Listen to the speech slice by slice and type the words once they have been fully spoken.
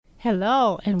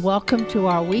Hello, and welcome to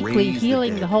our weekly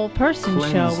Healing the Whole Person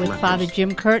show with Father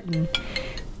Jim Curtin.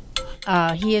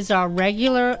 He is our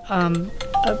regular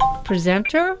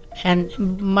presenter and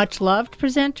much loved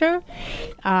presenter.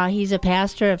 He's a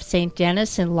pastor of St.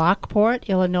 Denis in Lockport,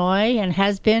 Illinois, and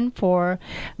has been for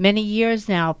many years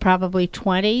now, probably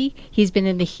 20. He's been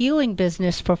in the healing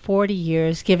business for 40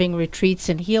 years, giving retreats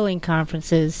and healing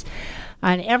conferences.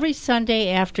 On every Sunday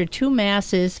after 2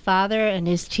 Masses, Father and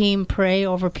his team pray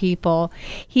over people.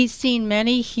 He's seen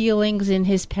many healings in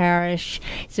his parish.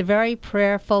 It's a very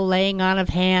prayerful laying on of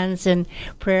hands and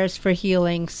prayers for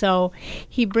healing. So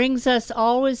he brings us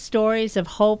always stories of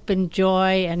hope and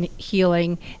joy and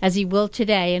healing, as he will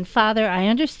today. And Father, I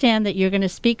understand that you're going to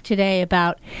speak today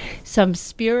about some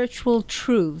spiritual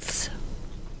truths.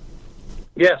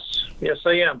 Yes,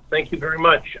 I am. Thank you very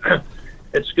much.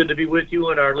 It's good to be with you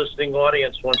and our listening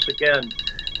audience once again.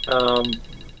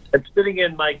 I'm sitting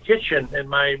in my kitchen in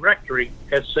my rectory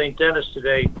at St. Denis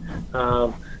today,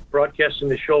 broadcasting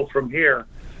the show from here.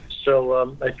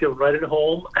 So I feel right at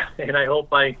home, and I hope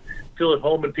I feel at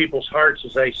home in people's hearts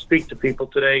as I speak to people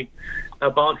today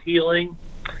about healing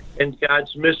and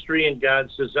God's mystery and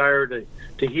God's desire to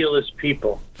heal his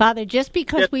people. Father, just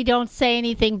because we don't say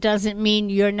anything doesn't mean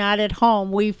you're not at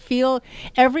home. We feel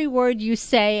every word you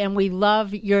say, and we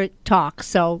love your talk,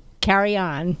 so carry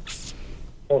on.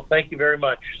 Well, thank you very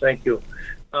much. Thank you.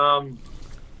 The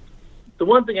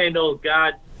one thing I know,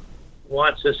 God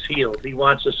wants us healed. He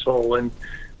wants us whole, and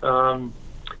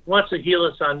wants to heal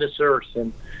us on this earth.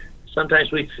 And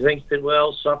sometimes we think that,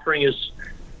 well, suffering is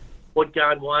what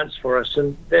God wants for us,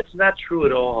 and that's not true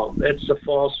at all. That's a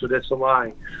falsehood. That's a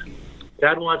lie.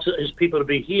 God wants his people to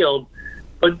be healed,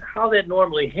 but how that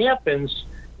normally happens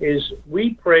is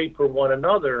we pray for one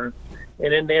another,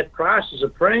 and in that process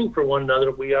of praying for one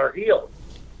another, we are healed.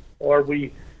 Or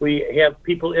we have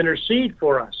people intercede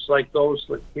for us, like those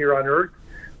here on earth,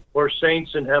 or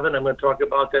saints in heaven. I'm going to talk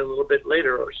about that a little bit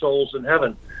later, or souls in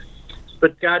heaven.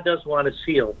 But God does want us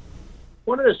healed.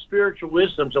 One of the spiritual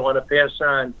wisdoms I want to pass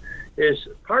on is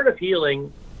part of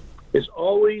healing is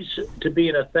always to be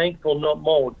in a thankful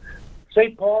mode.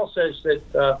 St. Paul says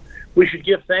that we should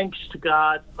give thanks to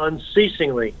God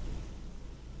unceasingly.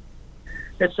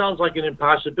 That sounds like an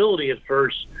impossibility at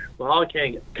first. Well, how can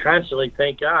I constantly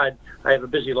thank God? I have a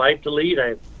busy life to lead.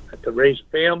 I have to raise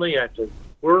a family. I have to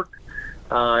work.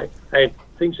 I have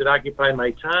things that occupy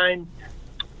my time.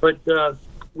 But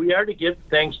we are to give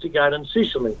thanks to God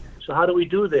unceasingly. So how do we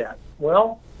do that?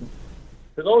 Well,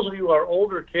 for those of you who are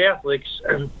older Catholics,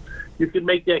 you can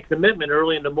make that commitment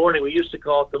early in the morning. We used to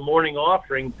call it the morning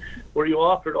offering, where you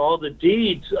offered all the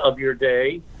deeds of your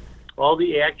day, all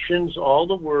the actions, all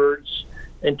the words,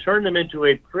 and turn them into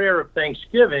a prayer of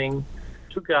thanksgiving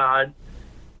to God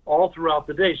all throughout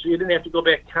the day. So you didn't have to go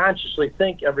back consciously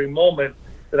think every moment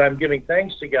that I'm giving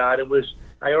thanks to God.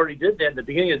 I already did that in the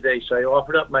beginning of the day. So I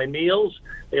offered up my meals.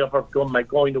 I offered up my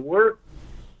going to work.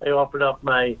 I offered up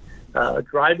my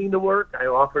driving to work. I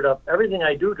offered up everything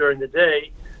I do during the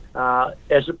day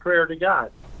as a prayer to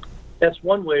God. That's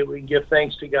one way we can give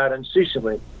thanks to God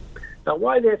unceasingly. Now,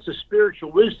 why that's a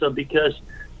spiritual wisdom? Because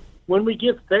when we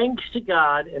give thanks to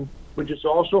God, and which is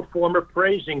also a form of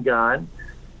praising God,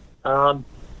 God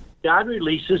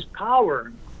releases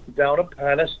power down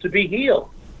upon us to be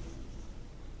healed.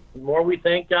 The more we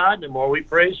thank God, the more we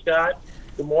praise God,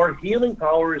 the more healing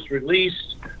power is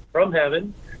released from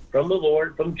heaven, from the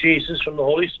Lord, from Jesus, from the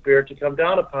Holy Spirit to come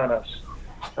down upon us.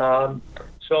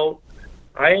 So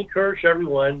I encourage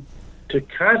everyone to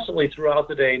constantly throughout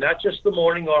the day, not just the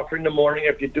morning offering, the morning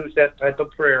if you do that type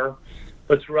of prayer,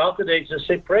 but throughout the day just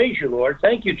say, praise you, Lord.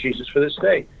 Thank you, Jesus, for this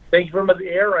day. Thank you for the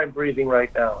air I'm breathing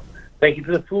right now. Thank you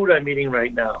for the food I'm eating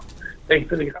right now. Thank you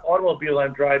for the automobile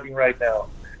I'm driving right now.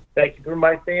 Thank you for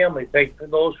my family. Thank you for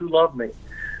those who love me.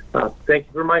 Thank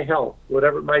you for my health,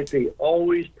 whatever it might be.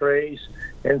 Always praise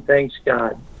and thanks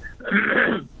God.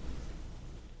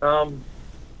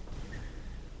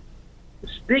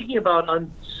 Speaking about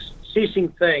unceasing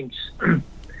thanks,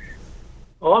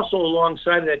 also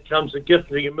alongside of that comes the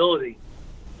gift of humility.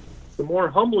 The more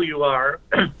humble you are,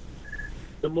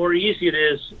 the more easy it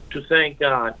is to thank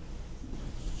God.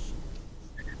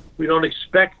 We don't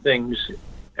expect things.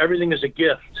 Everything is a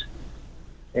gift.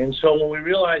 And so when we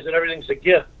realize that everything's a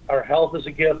gift, our health is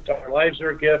a gift, our lives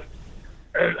are a gift,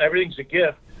 everything's a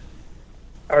gift,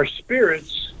 our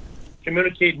spirits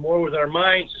communicate more with our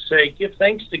minds to say, give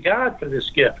thanks to God for this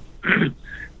gift. On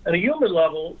a human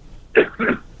level,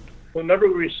 whenever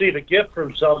we receive a gift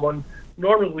from someone,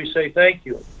 normally we say thank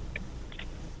you.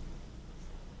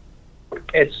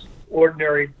 It's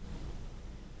ordinary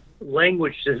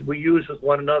language that we use with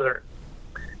one another.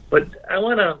 But I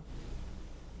want to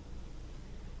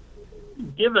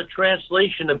give a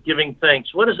translation of giving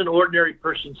thanks. What does an ordinary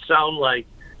person sound like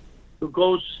who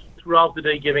goes throughout the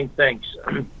day giving thanks?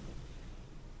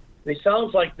 It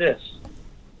sounds like this.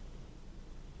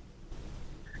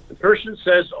 The person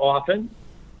says often,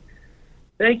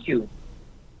 thank you.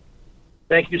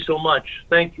 Thank you so much.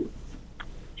 Thank you.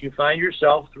 Do you find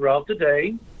yourself throughout the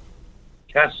day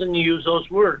constantly use those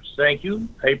words? Thank you.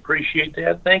 I appreciate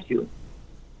that. Thank you.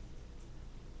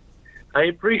 I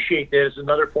appreciate that as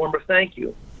another form of thank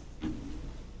you.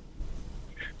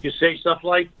 You say stuff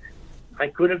like, I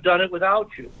couldn't have done it without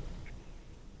you.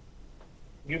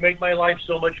 You make my life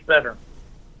so much better.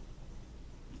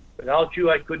 Without you,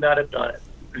 I could not have done it.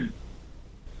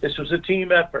 This was a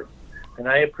team effort, and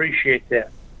I appreciate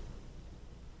that.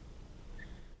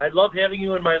 I love having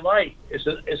you in my life as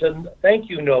a thank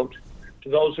you note to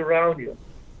those around you.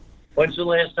 When's the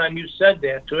last time you said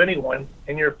that to anyone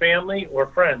in your family or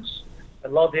friends? I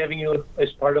love having you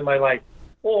as part of my life.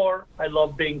 Or I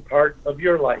love being part of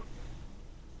your life.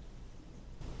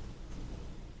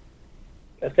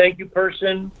 A thank you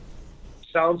person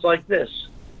sounds like this.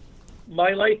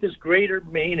 My life has greater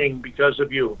meaning because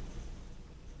of you.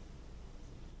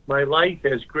 My life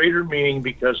has greater meaning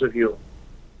because of you.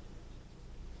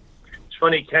 It's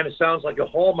funny, it kind of sounds like a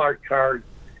Hallmark card,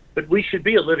 but we should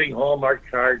be a living Hallmark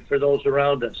card for those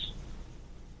around us.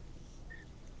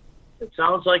 It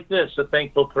sounds like this, a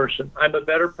thankful person. I'm a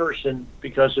better person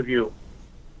because of you.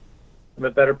 I'm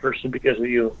a better person because of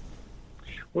you.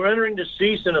 We're entering the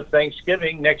season of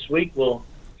Thanksgiving. Next week we'll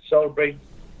celebrate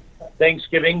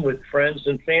Thanksgiving with friends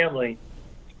and family.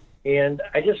 And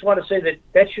I just want to say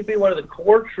that should be one of the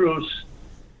core truths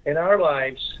in our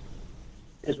lives,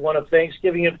 is one of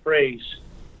thanksgiving and praise.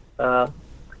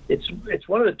 It's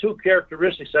one of the two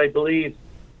characteristics, I believe,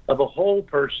 of a whole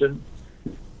person,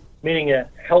 meaning a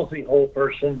healthy whole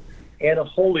person, and a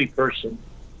holy person.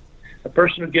 A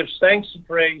person who gives thanks and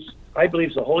praise, I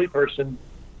believe, is a holy person,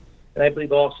 and I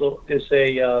believe also is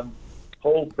a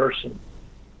whole person.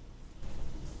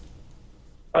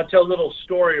 I'll tell a little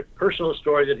story, a personal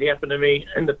story that happened to me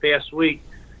in the past week.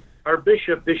 Our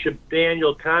Bishop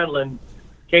Daniel Conlon,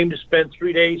 came to spend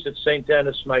 3 days at St.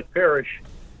 Denis, my parish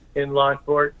in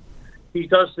Lockport. He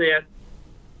does that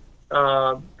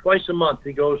twice a month.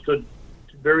 He goes to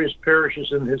various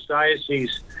parishes in his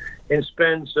diocese and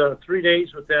spends 3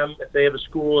 days with them if they have a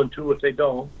school and 2 if they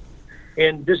don't.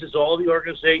 And visits all the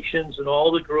organizations and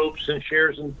all the groups and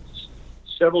shares in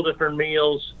several different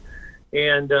meals.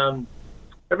 And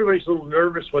everybody's a little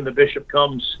nervous when the bishop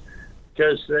comes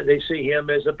because they see him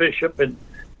as a bishop and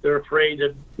they're afraid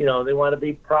that, they want to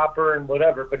be proper and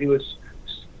whatever. But he was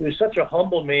such a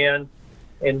humble man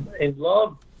and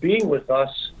loved being with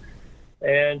us.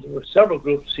 And with several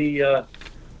groups, we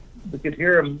could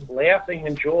hear him laughing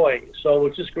in joy. So it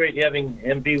was just great having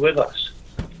him be with us.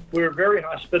 We were very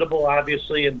hospitable,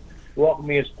 obviously, and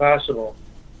welcoming as possible.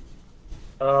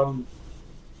 On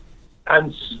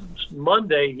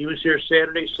Monday, he was here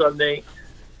Saturday, Sunday,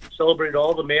 celebrated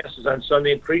all the masses on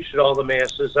Sunday and preached at all the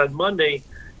masses. On Monday,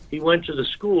 he went to the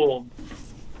school,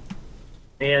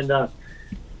 and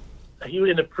he was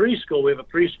in the preschool. We have a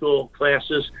preschool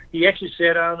classes. He actually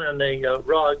sat down on the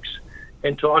rugs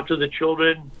and talked to the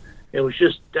children. It was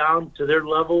just down to their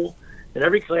level. In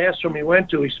every classroom he went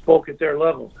to, he spoke at their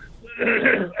level.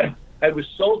 I was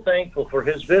so thankful for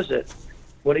his visit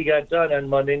when he got done on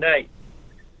Monday night.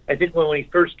 I think when we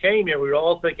first came here, we were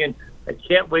all thinking, I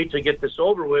can't wait to get this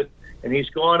over with, and he's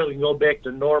gone and we can go back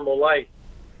to normal life.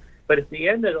 But at the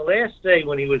end of the last day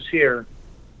when he was here,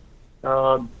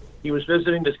 he was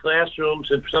visiting the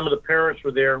classrooms, and some of the parents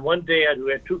were there. And one dad who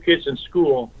had 2 kids in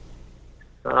school,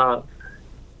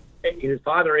 his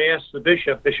father asked the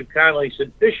bishop, Bishop Conlon, he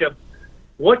said, Bishop,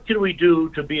 what can we do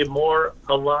to be a more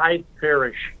alive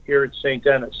parish here at St.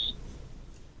 Denis?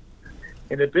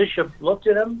 And the bishop looked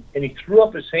at him, and he threw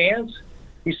up his hands.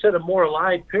 He said, a more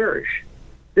alive parish.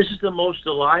 This is the most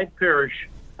alive parish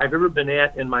I've ever been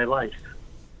at in my life.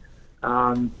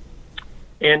 And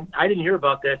I didn't hear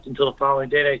about that until the following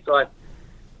day. And I thought,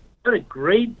 what a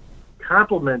great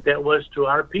compliment that was to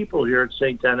our people here at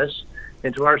St. Denis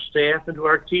and to our staff and to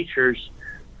our teachers.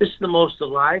 This is the most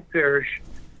alive parish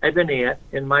I've been at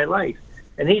in my life.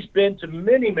 And he's been to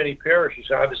many, many parishes,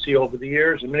 obviously, over the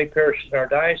years, and many parishes in our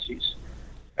diocese.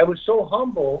 I was so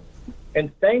humble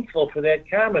and thankful for that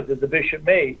comment that the bishop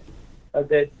made,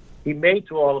 that he made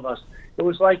to all of us. It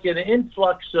was like an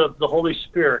influx of the Holy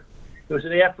Spirit. It was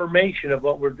an affirmation of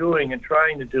what we're doing and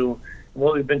trying to do, and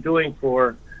what we've been doing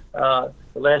for the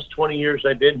last 20 years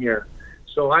I've been here.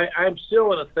 So I'm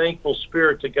still in a thankful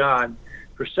spirit to God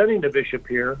for sending the bishop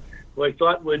here, who I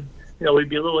thought would, we'd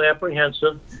be a little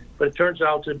apprehensive, but it turns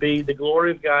out to be the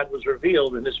glory of God was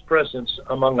revealed in his presence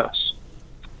among us.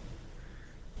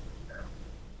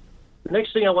 The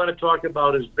next thing I want to talk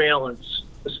about is balance,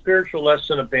 the spiritual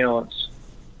lesson of balance.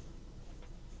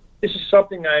 This is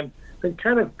something I've been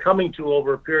kind of coming to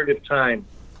over a period of time.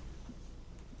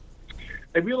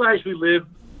 I realize we live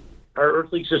our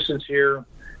earthly existence here,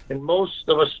 and most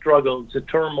of us struggle. It's a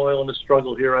turmoil and a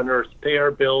struggle here on earth. Pay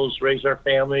our bills, raise our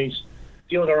families,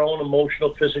 deal with our own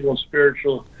emotional, physical, and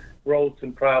spiritual growth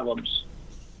and problems.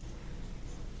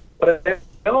 But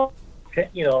I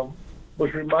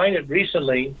was reminded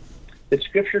recently that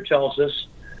Scripture tells us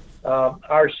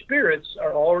our spirits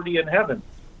are already in heaven.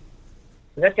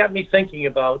 And that got me thinking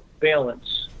about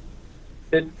balance.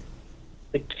 That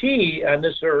the key on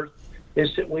this earth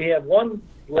is that we have one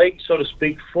leg, so to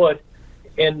speak, foot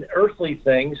in earthly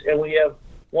things, and we have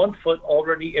one foot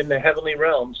already in the heavenly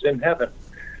realms, in heaven.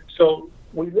 So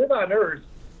we live on earth,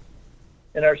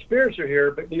 and our spirits are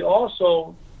here, but we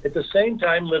also, at the same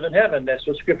time, live in heaven. That's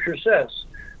what Scripture says.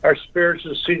 Our spirits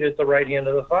are seated at the right hand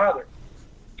of the Father.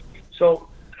 So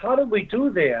how do we do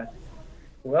that?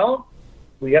 Well,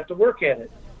 we have to work at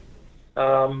it.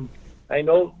 I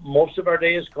know most of our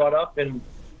day is caught up in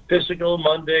physical,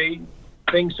 mundane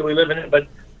things that we live in it, but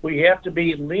we have to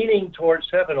be leaning towards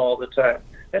heaven all the time.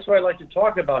 That's why I like to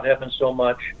talk about heaven so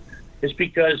much, is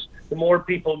because the more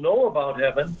people know about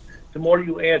heaven, the more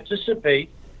you anticipate,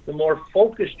 the more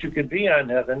focused you can be on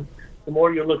heaven, the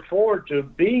more you look forward to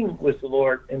being with the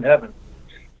Lord in heaven.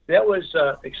 That was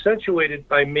accentuated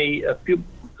by me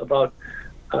about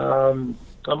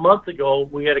a month ago.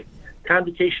 We had a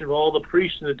convocation of all the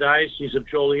priests in the Diocese of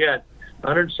Joliet.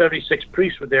 176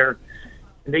 priests were there,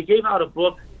 and they gave out a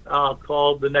book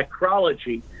called the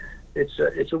Necrology.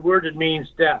 It's a word that means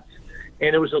death,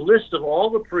 and it was a list of all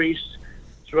the priests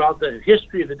throughout the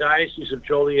history of the Diocese of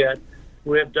Joliet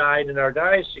who have died in our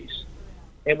diocese,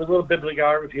 and with a little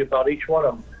bibliography about each one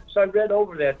of them. So I read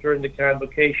over that during the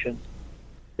convocation.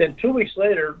 Then 2 weeks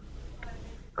later,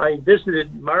 I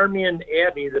visited Marmion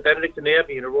Abbey, the Benedictine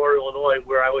Abbey in Aurora, Illinois,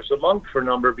 where I was a monk for a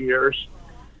number of years,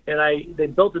 and they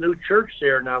built a new church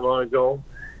there not long ago.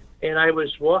 And I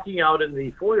was walking out in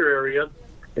the foyer area,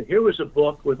 and here was a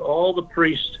book with all the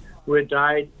priests who had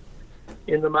died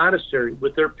in the monastery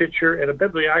with their picture and a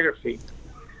bibliography.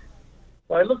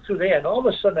 Well, I looked through that, and all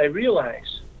of a sudden I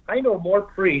realized I know more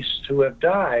priests who have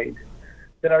died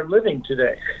than are living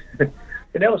today.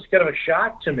 And that was kind of a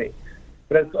shock to me.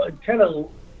 But it kind of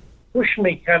pushed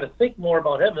me kind of think more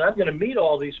about heaven. I'm going to meet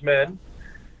all these men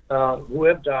who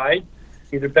have died,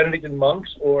 either Benedictine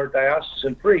monks or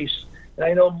diocesan priests, and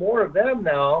I know more of them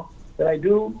now than I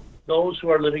do those who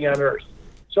are living on earth.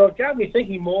 So it got me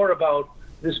thinking more about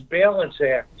this balance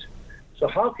act. So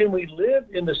how can we live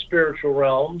in the spiritual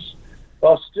realms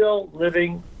while still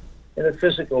living in the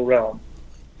physical realm?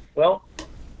 Well,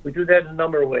 we do that in a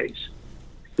number of ways.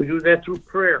 We do that through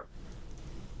prayer.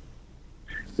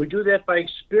 We do that by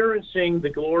experiencing the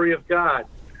glory of God.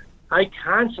 I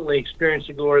constantly experience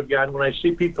the glory of God when I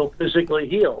see people physically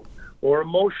healed or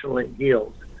emotionally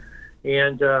healed.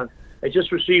 And I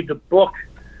just received a book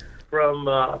from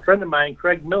a friend of mine,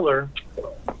 Craig Miller,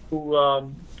 who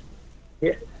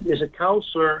is a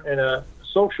counselor and a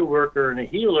social worker and a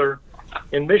healer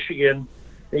in Michigan.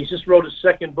 And he just wrote a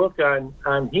second book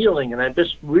on healing, and I'm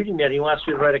just reading that. He wants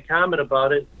me to write a comment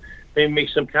about it, maybe make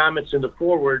some comments in the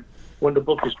foreword when the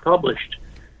book is published.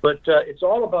 But it's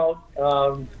all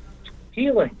about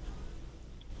healing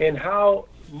and how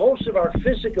most of our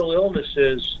physical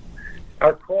illnesses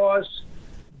are caused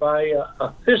by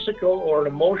a physical or an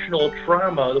emotional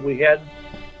trauma that we had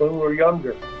when we were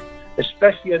younger,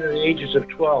 especially under the ages of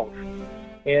 12.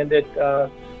 And that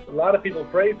a lot of people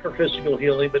pray for physical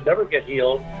healing but never get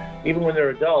healed, even when they're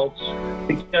adults,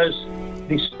 because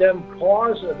the stem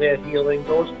cause of that healing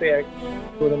goes back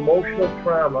to an emotional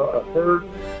trauma, a hurt,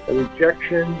 a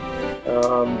rejection,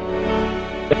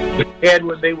 they had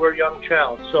when they were a young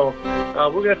child. So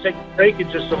we're going to take a break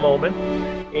in just a moment,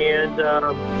 and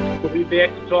we'll be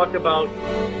back to talk about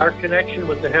our connection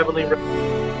with the heavenly realm.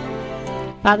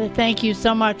 Father, thank you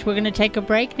so much. We're going to take a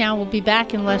break now. We'll be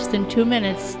back in less than 2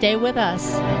 minutes. Stay with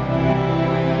us.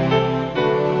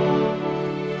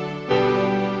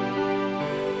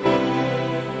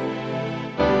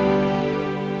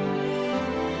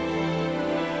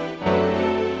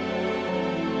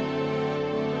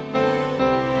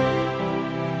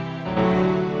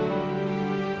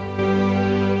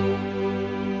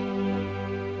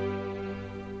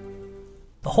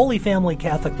 Holy Family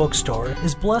Catholic Bookstore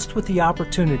is blessed with the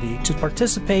opportunity to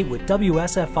participate with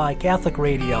WSFI Catholic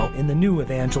Radio in the new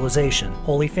evangelization.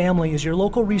 Holy Family is your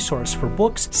local resource for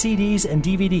books, CDs, and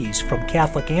DVDs from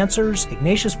Catholic Answers,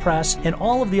 Ignatius Press, and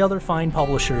all of the other fine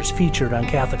publishers featured on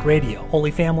Catholic Radio.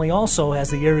 Holy Family also has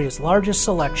the area's largest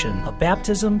selection of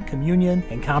baptism, communion,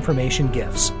 and confirmation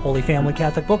gifts. Holy Family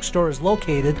Catholic Bookstore is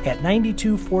located at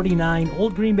 9249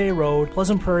 Old Green Bay Road,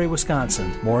 Pleasant Prairie,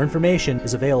 Wisconsin. More information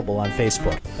is available on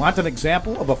Facebook. Want an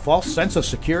example of a false sense of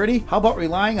security? How about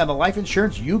relying on the life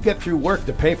insurance you get through work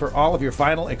to pay for all of your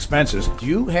final expenses? Do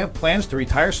you have plans to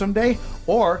retire someday?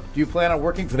 Or do you plan on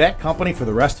working for that company for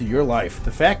the rest of your life?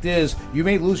 The fact is, you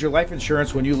may lose your life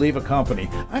insurance when you leave a company.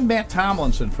 I'm Matt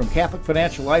Tomlinson from Catholic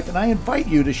Financial Life, and I invite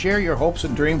you to share your hopes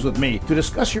and dreams with me. To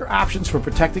discuss your options for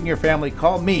protecting your family,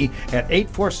 call me at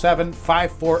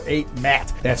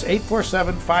 847-548-MATT. That's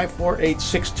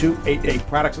 847-548-6288.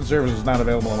 Products and services not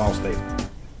available in all states.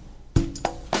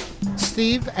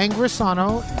 Steve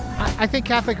Angrisano. I think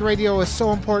Catholic radio is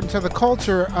so important to the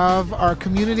culture of our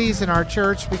communities and our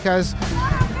church because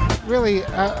really,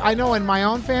 I know in my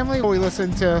own family, we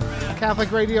listen to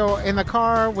Catholic radio in the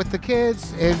car with the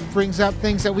kids. It brings up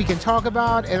things that we can talk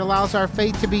about. It allows our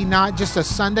faith to be not just a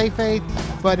Sunday faith,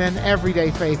 but an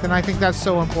everyday faith, and I think that's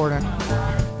so important.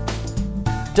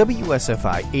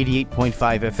 WSFI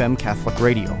 88.5 FM Catholic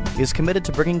Radio is committed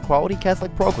to bringing quality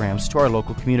Catholic programs to our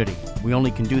local community. We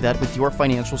only can do that with your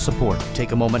financial support.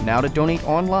 Take a moment now to donate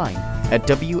online at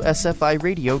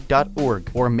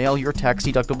WSFIRadio.org or mail your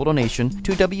tax-deductible donation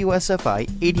to WSFI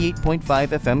 88.5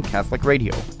 FM Catholic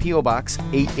Radio, P.O. Box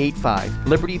 885,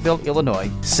 Libertyville,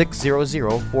 Illinois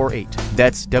 60048.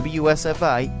 That's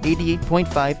WSFI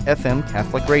 88.5 FM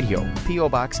Catholic Radio, P.O.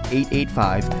 Box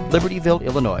 885, Libertyville,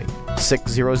 Illinois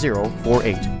 60048.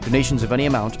 Donations of any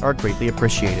amount are greatly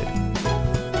appreciated.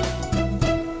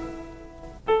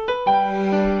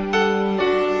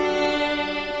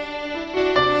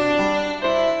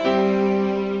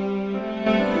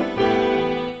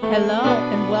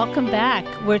 Welcome back.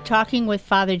 We're talking with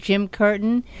Father Jim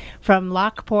Curtin from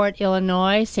Lockport,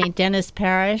 Illinois, St. Denis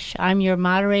Parish. I'm your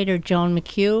moderator, Joan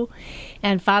McHugh,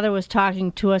 and Father was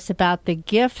talking to us about the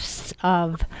gifts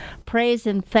of praise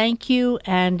and thank you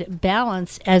and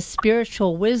balance as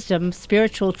spiritual wisdom,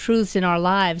 spiritual truths in our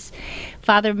lives.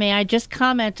 Father, may I just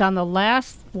comment on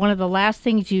one of the last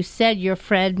things you said? Your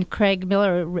friend Craig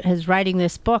Miller is writing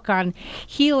this book on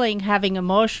healing, having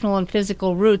emotional and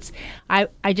physical roots. I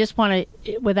just want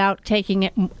to, without taking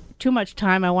it too much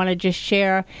time, I want to just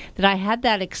share that I had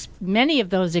that many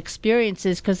of those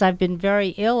experiences because I've been very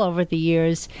ill over the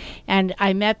years, and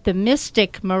I met the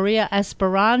mystic Maria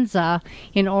Esperanza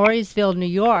in Orisville, New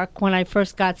York, when I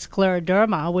first got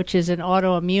scleroderma, which is an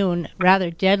autoimmune,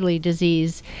 rather deadly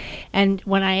disease. And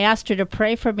when I asked her to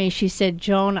pray for me, she said,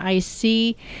 "Joan, I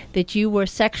see that you were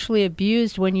sexually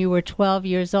abused when you were 12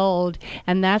 years old,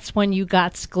 and that's when you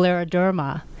got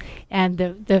scleroderma." And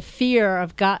the fear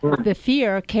of God, the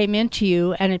fear came into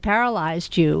you, and it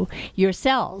paralyzed you, your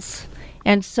cells.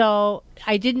 And so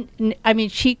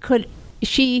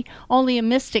she only a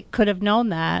mystic could have known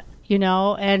that, you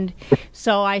know. And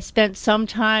so I spent some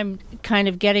time kind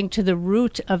of getting to the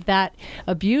root of that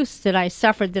abuse that I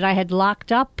suffered, that I had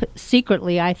locked up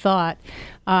secretly, I thought,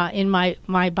 in my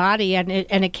body, and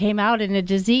it came out in a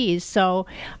disease. So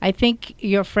I think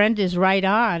your friend is right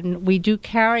on. We do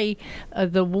carry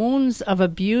the wounds of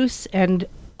abuse and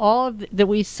all that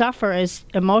we suffer as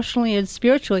emotionally and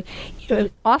spiritually,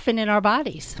 often in our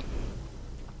bodies.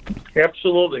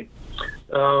 Absolutely.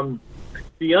 What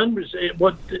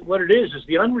it is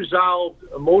the unresolved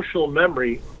emotional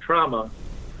memory trauma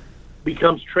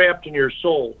becomes trapped in your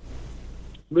soul,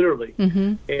 literally,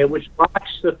 and which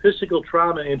locks the physical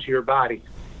trauma into your body,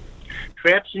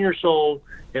 traps in your soul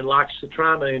and locks the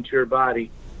trauma into your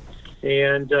body.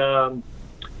 And the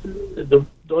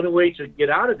only way to get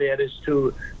out of that is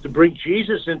to bring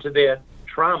Jesus into that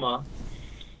trauma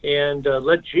and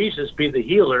let Jesus be the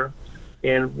healer,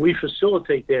 and we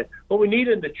facilitate that. What we need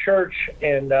in the church,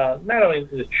 and not only in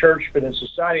the church but in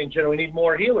society in general, we need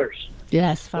more healers.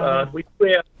 Yes, Father. We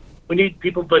need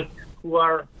people, but who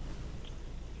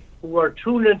are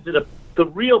tuned into the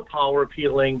real power of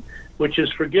healing, which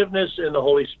is forgiveness and the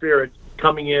Holy Spirit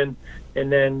coming in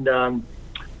and then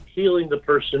healing the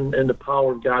person and the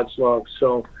power of God's love.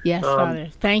 So yes, Father,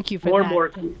 thank you for more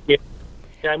that.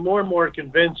 I'm more and more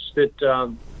convinced that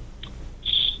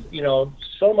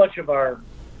so much of our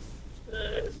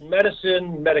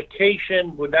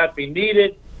medication would not be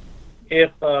needed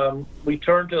if we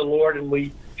turn to the Lord and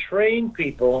we train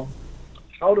people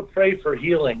how to pray for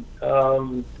healing.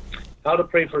 how to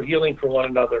pray for healing for one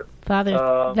another.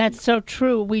 Father, that's so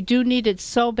true. We do need it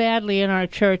so badly in our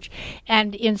church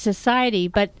and in society.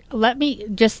 But let me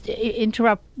just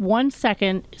interrupt 1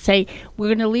 second. Say we're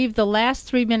going to leave the last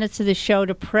 3 minutes of the show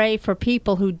to pray for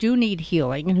people who do need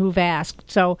healing and who've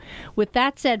asked. So with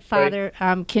that said, Father,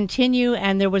 continue.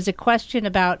 And there was a question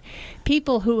about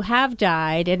people who have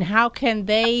died and how can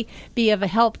they be of a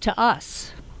help to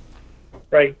us?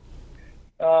 Right.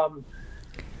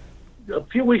 A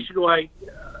few weeks ago,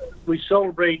 we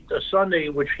celebrate a Sunday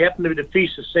which happened to be the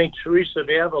feast of St. Teresa of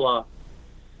Avila.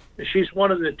 She's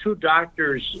one of the 2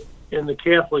 doctors in the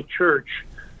Catholic Church,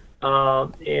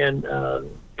 and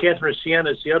Catherine of Siena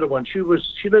is the other one. She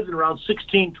lived in around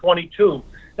 1622.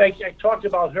 I talked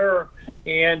about her,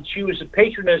 and she was a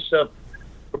patroness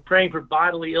for praying for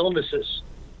bodily illnesses.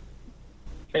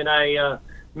 And I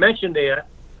mentioned that,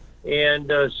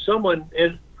 and someone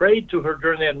prayed to her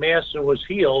during that Mass and was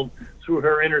healed through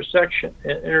her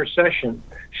intercession.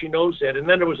 She knows that. And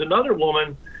then there was another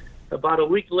woman about a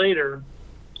week later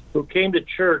who came to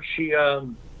church.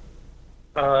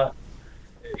 Her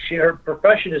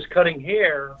profession is cutting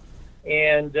hair,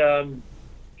 and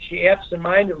she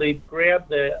absentmindedly grabbed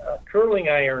the curling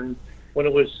iron when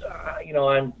it was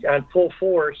on full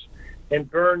force and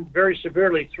burned very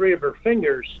severely 3 of her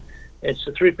fingers. It's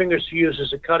the 3 fingers she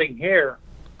uses as cutting hair.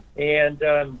 And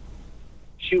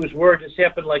she was worried. This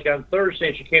happened like on Thursday,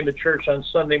 and she came to church on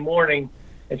Sunday morning,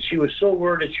 and she was so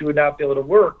worried that she would not be able to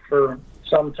work for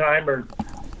some time, or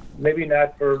maybe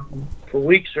not for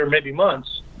weeks or maybe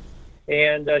months.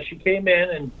 And she came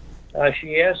in, and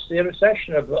she asked the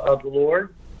intercession of the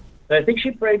Lord. And I think she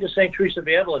prayed to St. Teresa of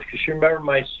Avila because she remembered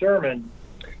my sermon.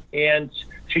 And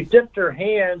she dipped her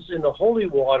hands in the holy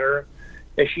water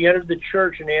as she entered the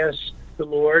church and asked the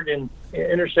Lord and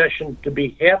intercession to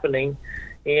be happening.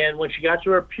 And when she got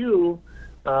to her pew,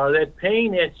 that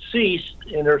pain had ceased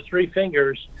in her 3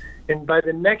 fingers, and by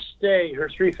the next day her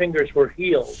 3 fingers were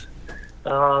healed,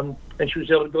 and she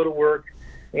was able to go to work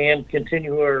and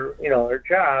continue her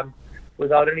job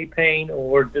without any pain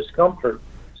or discomfort.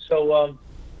 So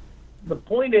the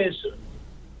point is,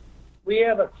 we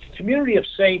have a community of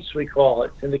saints, we call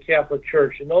it, in the Catholic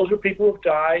Church, and those are people who have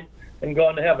died and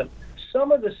gone to heaven.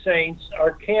 Some of the saints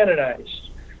are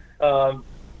canonized by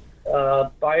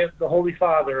the Holy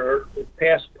Father or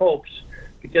past popes,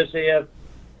 because they've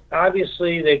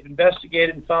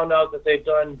investigated and found out that they've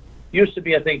done, used to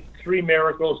be, I think, 3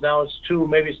 miracles, now it's 2,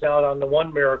 maybe it's now on the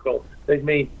 1 miracle. They've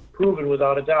been proven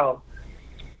without a doubt.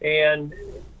 And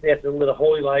they have to live a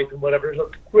holy life and whatever. There's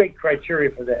a great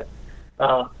criteria for that.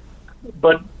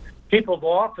 But people have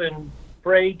often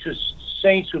prayed to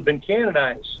saints who've been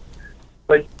canonized.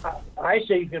 But I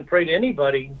say you can pray to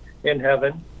anybody in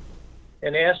heaven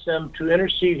and ask them to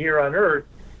intercede here on earth,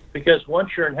 because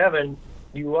once you're in heaven,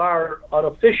 you are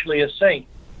unofficially a saint,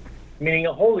 meaning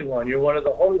a holy one. You're one of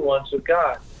the holy ones of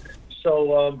God.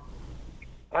 So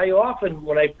I often,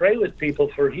 when I pray with people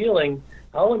for healing,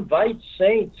 I'll invite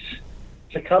saints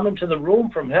to come into the room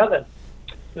from heaven.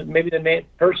 Maybe the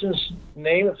person's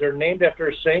name, if they're named after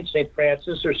a saint, St.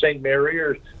 Francis or St. Mary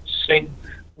or St.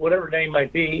 whatever name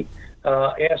might be,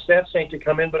 ask that saint to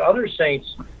come in. But other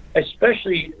saints,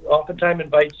 especially oftentimes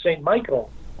invite St. Michael,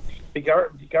 the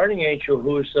guardian angel,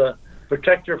 who is a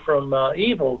protector from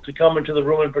evil, to come into the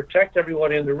room and protect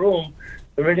everyone in the room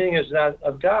from anything that's not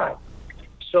of God.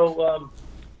 So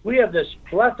we have this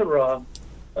plethora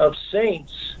of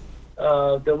saints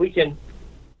that we can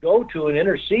go to and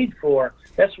intercede for.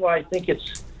 That's why I think I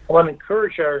want to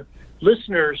encourage our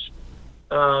listeners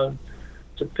to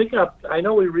pick up. I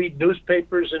know we read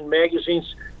newspapers and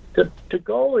magazines, to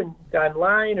go and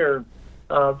online or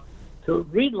to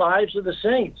read lives of the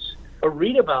saints or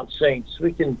read about saints.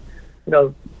 We can,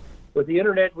 with the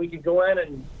internet, we can go in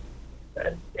and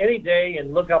any day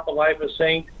and look up a life of a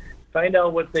saint, find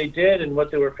out what they did and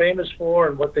what they were famous for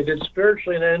and what they did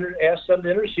spiritually, and then ask them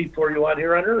to intercede for you out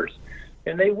here on earth.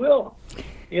 And they will.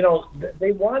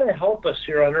 They want to help us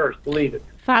here on earth, believe it.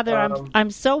 Father, I'm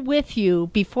so with you.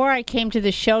 Before I came to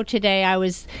the show today, I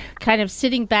was kind of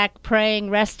sitting back praying,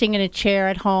 resting in a chair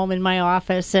at home in my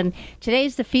office. And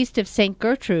today's the feast of St.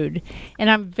 Gertrude. And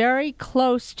I'm very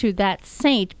close to that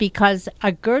saint because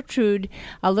a Gertrude,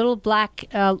 a little black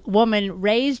woman,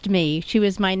 raised me. She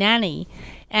was my nanny.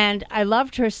 And I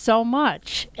loved her so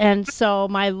much. And so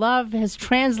my love has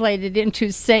translated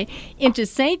into Saint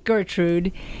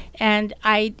Gertrude. And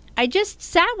I just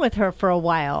sat with her for a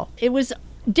while. It was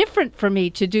different for me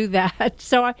to do that.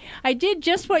 So I did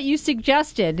just what you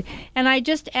suggested. And I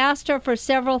just asked her for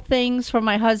several things for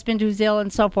my husband who's ill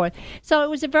and so forth. So it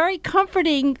was a very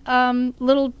comforting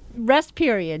little rest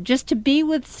period just to be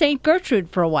with Saint Gertrude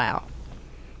for a while.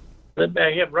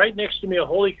 I have right next to me a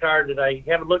holy card that I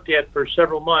haven't looked at for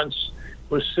several months.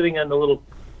 Was sitting on the little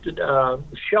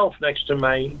shelf next to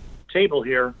my table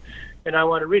here, and I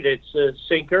want to read it. It's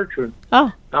St. Gertrude.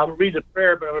 Oh. I'll read the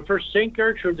prayer, but first, St.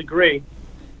 Gertrude the Great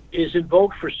is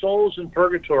invoked for souls in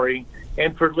purgatory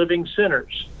and for living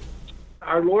sinners.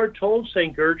 Our Lord told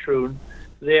St. Gertrude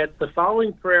that the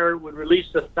following prayer would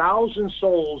release 1,000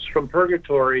 souls from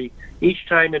purgatory each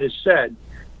time it is said.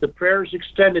 The prayer is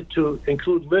extended to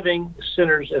include living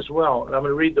sinners as well. And I'm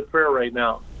going to read the prayer right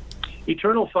now.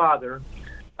 Eternal Father,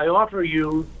 I offer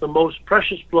you the most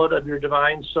precious blood of your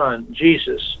divine Son,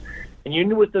 Jesus, in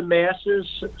union with the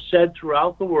masses said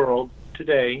throughout the world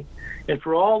today, and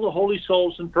for all the holy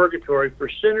souls in purgatory, for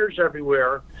sinners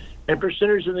everywhere, and for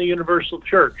sinners in the universal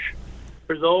church,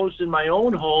 for those in my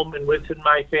own home and within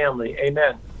my family.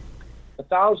 Amen.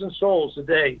 1,000 souls a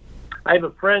day. I have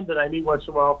a friend that I meet once in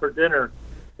a while for dinner,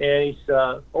 and he's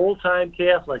old-time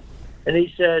Catholic, and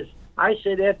he says, I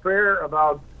say that prayer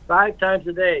about 5 times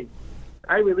a day.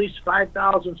 I release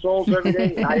 5,000 souls every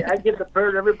day. I give the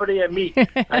prayer to everybody I meet.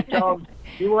 I tell them,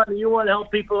 you want to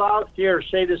help people out? Here,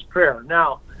 say this prayer.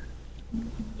 Now,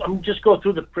 I'm just go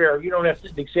through the prayer. You don't have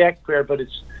the exact prayer, but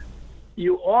it's,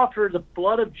 you offer the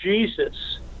blood of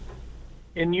Jesus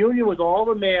in union with all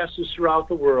the masses throughout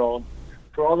the world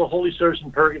for all the holy souls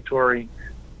in purgatory.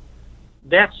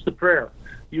 That's the prayer.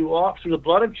 You offer the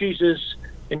blood of Jesus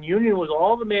in union with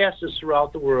all the masses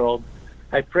throughout the world.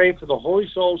 I pray for the holy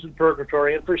souls in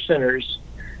purgatory and for sinners,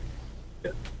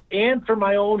 and for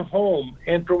my own home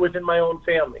and for within my own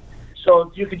family.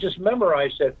 So you can just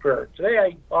memorize that prayer. Today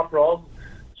I offer all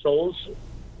souls,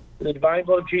 the divine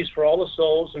blood of Jesus for all the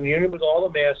souls in union with all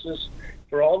the masses,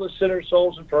 for all the sinner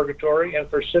souls in purgatory and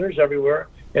for sinners everywhere,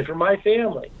 and for my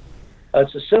family.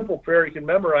 It's a simple prayer. You can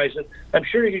memorize it. I'm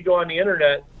sure you could go on the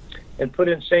internet and put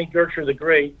in St. Gertrude the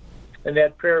Great, and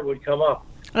that prayer would come up.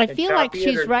 I feel like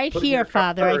she's right here,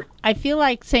 Father. I feel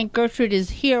like St. Gertrude is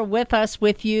here with us,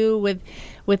 with you,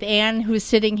 with Anne, who's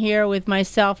sitting here, with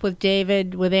myself, with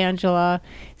David, with Angela.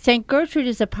 St. Gertrude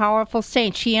is a powerful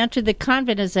saint. She entered the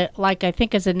convent as a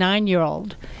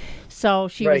 9-year-old. So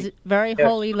she was a very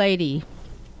holy lady.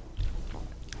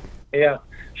 Yeah.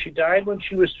 She died when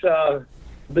she was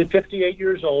 58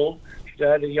 years old. She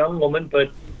died a young woman,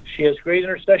 but she has great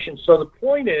intercession. So the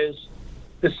point is,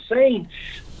 the saints,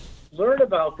 learn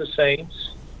about the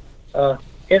saints,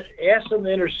 ask them to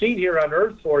intercede here on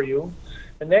earth for you,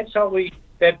 and that's how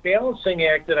that balancing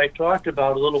act that I talked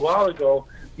about a little while ago.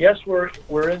 Yes, we're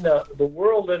in the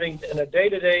world, living in a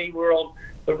day-to-day world,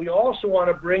 but we also want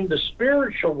to bring the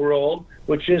spiritual world,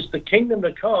 which is the kingdom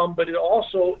to come, but it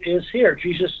also is here.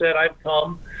 Jesus said, I've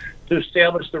come to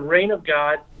establish the reign of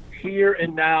God here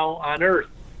and now on earth.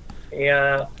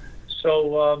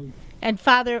 And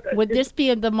Father, would this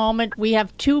be the moment? We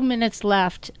have 2 minutes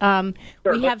left. Sure,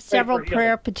 we have several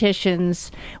prayer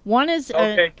petitions. One is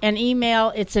an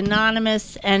email. It's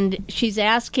anonymous, and she's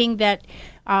asking that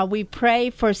we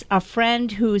pray for a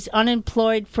friend who's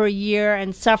unemployed for a year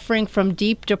and suffering from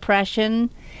deep depression.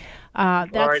 All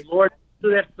right, Lord,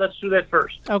 let's do that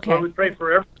first. Okay. Lord, we pray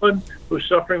for everyone who's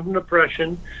suffering from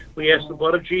depression. We ask the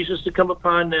blood of Jesus to come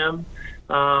upon them.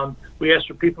 We ask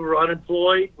for people who are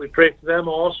unemployed. We pray for them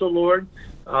also, Lord.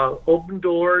 Open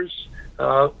doors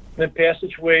and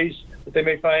passageways that they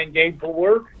may find gainful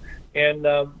work. And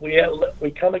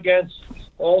we come against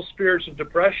all spirits of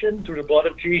depression through the blood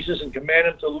of Jesus and command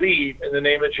them to leave in the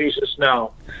name of Jesus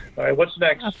now. All right, what's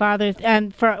next? Father,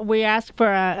 and we ask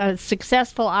for a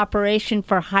successful operation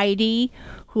for Heidi,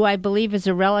 who I believe is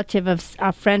a relative of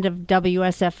a friend of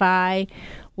WSFI.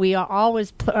 We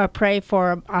always pray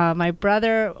for my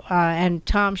brother and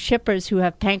Tom Shippers, who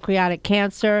have pancreatic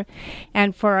cancer,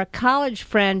 and for a college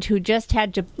friend who just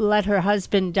had to let her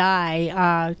husband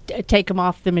die, take him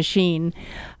off the machine.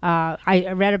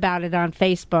 I read about it on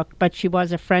Facebook, but she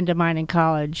was a friend of mine in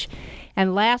college.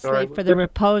 And lastly, for the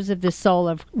repose of the soul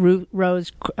of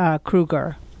Rose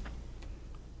Kruger.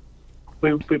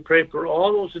 We pray for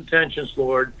all those intentions,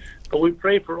 Lord, but we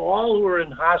pray for all who are in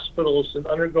hospitals and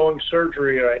undergoing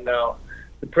surgery right now.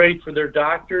 We pray for their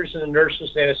doctors and the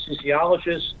nurses and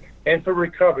anesthesiologists and for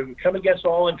recovery. We come against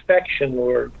all infection,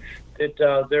 Lord,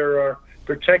 that they're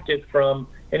protected from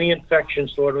any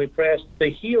infections, Lord. We pray that the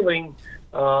healing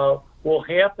will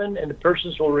happen and the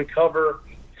persons will recover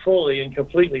fully and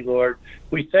completely, Lord.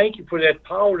 We thank you for that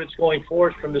power that's going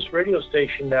forth from this radio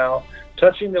station now,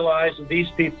 touching the lives of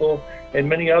these people and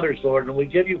many others, Lord. And we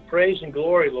give you praise and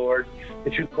glory, Lord,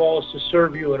 that you call us to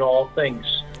serve you in all things.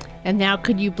 And now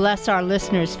could you bless our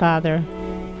listeners, Father?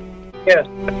 Yes,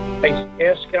 I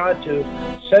ask God to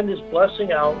send His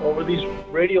blessing out over these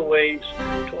radio waves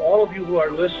to all of you who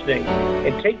are listening,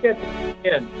 and take that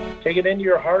in, take it into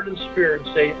your heart and spirit,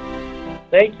 and say,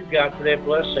 thank you, God, for that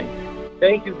blessing.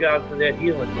 Thank you, God, for that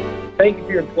healing. Thank you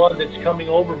for your blood that's coming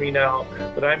over me now,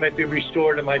 that I might be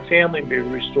restored and my family be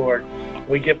restored.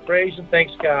 We give praise and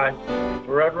thanks, God,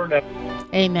 forever and ever.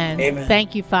 Amen. Amen.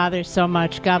 Thank you, Father, so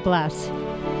much. God bless.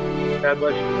 God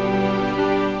bless you.